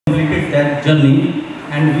that journey,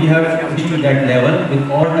 and we have reached that level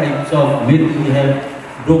with all types of myths we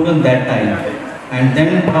have broken that time. And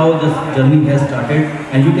then how this journey has started,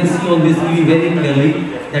 and you can see on this TV very clearly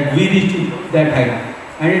that we reached that height.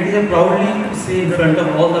 And it is a proudly to say in front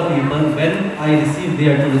of all the people, when I received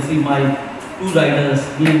there to receive my two riders,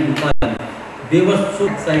 me and Gopal, they were so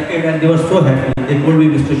excited and they were so happy. They told me,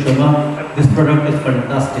 Mr. Sharma, this product is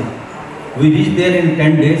fantastic. We reached there in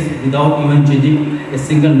 10 days without even changing a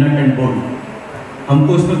single nut and bolt.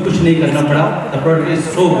 हमको इसमें कुछ नहीं करना पड़ा. The product is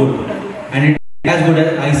so good and it is as good as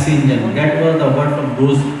IC engine. That was the word from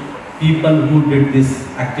those people who did this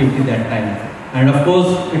activity that time. And of course,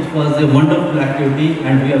 it was a wonderful activity,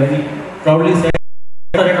 and we are very proudly said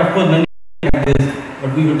that of course many had this,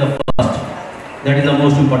 but we were the first. That is the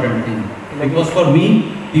most important thing. Because for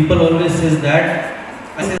me, people always says that,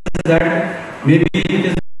 I say that maybe it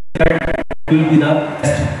is that we will be the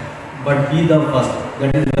best, but be the first.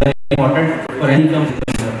 That is very important for any company,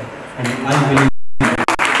 and I believe.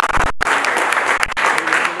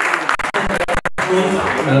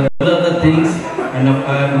 Those are the things, and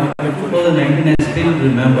 2019 I still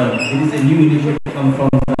remember. There is a new initiative come from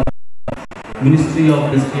the Ministry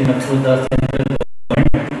of Industry and of course the central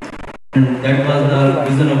government, and that was the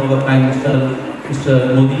vision of our Prime Minister, Mr.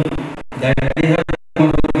 Modi, that they have come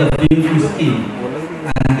up with the Green scheme,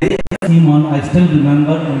 and they came on. I still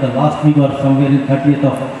remember in the last week or somewhere in 30th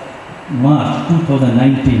of March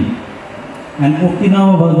 2019. And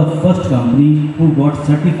Okinawa was the first company who got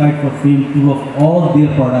certified for FAME 2 of all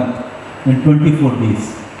their products in 24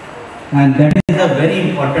 days. And that is a very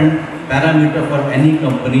important parameter for any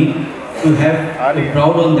company to have to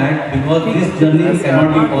proud on that, because this journey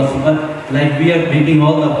cannot be possible like we are making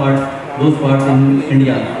all the parts, those parts in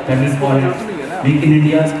India. That is called Make in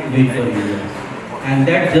India, Made for India. And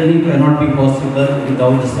that journey cannot be possible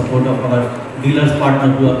without the support of our dealers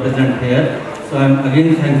partners who are present here. So I am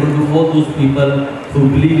again thankful to all those people who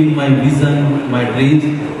believe in my vision, my dreams,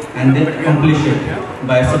 and they accomplish it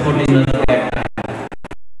by supporting us at that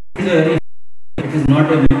time. It is not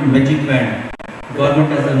a magic band.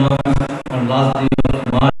 Government has announced on last day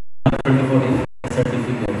of March 2014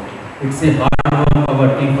 certificate. It's a hard work of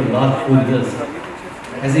our team for last 4 years.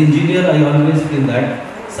 As an engineer, I always feel that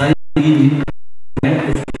सारी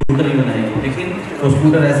scooter ही बनाएंगे, लेकिन वो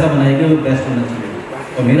scooter ऐसा बनाएंगे वो best होना चाहिए.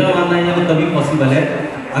 तो मेरा मानना है वो तभी पॉसिबल है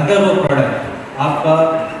अगर वो प्रोडक्ट आपका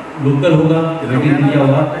लोकल होगा, मेड इन इंडिया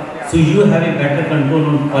होगा. So you have a better control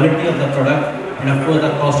on quality of the product end of course the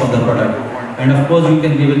cost of the product, end of course you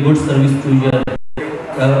can give a good service to your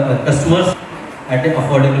customers at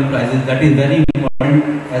affordable prices. That is very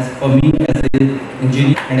important as for me as an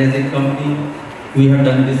engineer and as a company. We have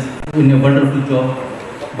done this in a wonderful job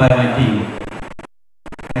by my team.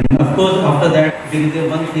 And of course, after that, there is a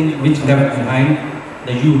one thing which left behind,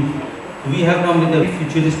 the youth. We have come with a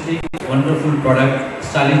futuristic, wonderful product,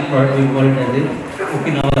 stylish product. We call it as a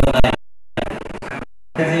Okinawa line,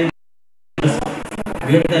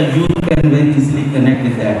 where the youth can very easily connect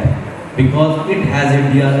with that, because it has a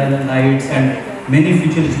DRL lights and many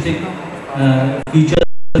futuristic features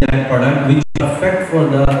in that product, which are perfect for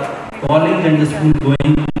the college and the school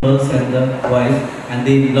going girls and the boys, and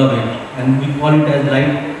they love it. And we call it as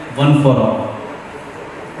light one for all.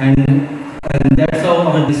 And that's how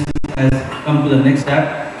our district has come to the next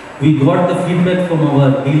step. We got the feedback from our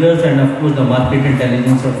dealers and of course the market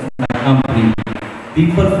intelligence of my company.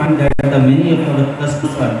 People find that many of our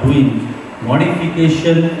customers are doing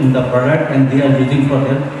modification in the product and they are using for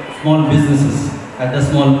their small businesses at the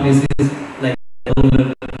small places like the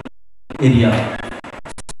rural area.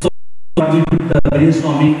 So we did the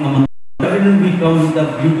brainstorming among them. We come with a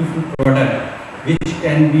beautiful product which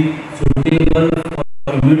can be suitable for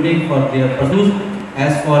commuting for their pursuits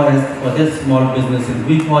as far as for their small businesses.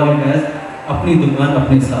 We call it as apni dukaan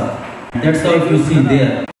apne saath. That's how you see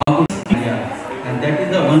there. And that is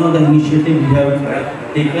the one of the initiative we have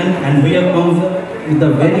taken, and we have come with a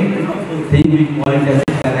very beautiful thing we call it as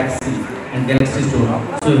a Galaxy and Galaxy Store.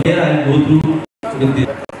 So here I will go through with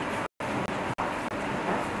this.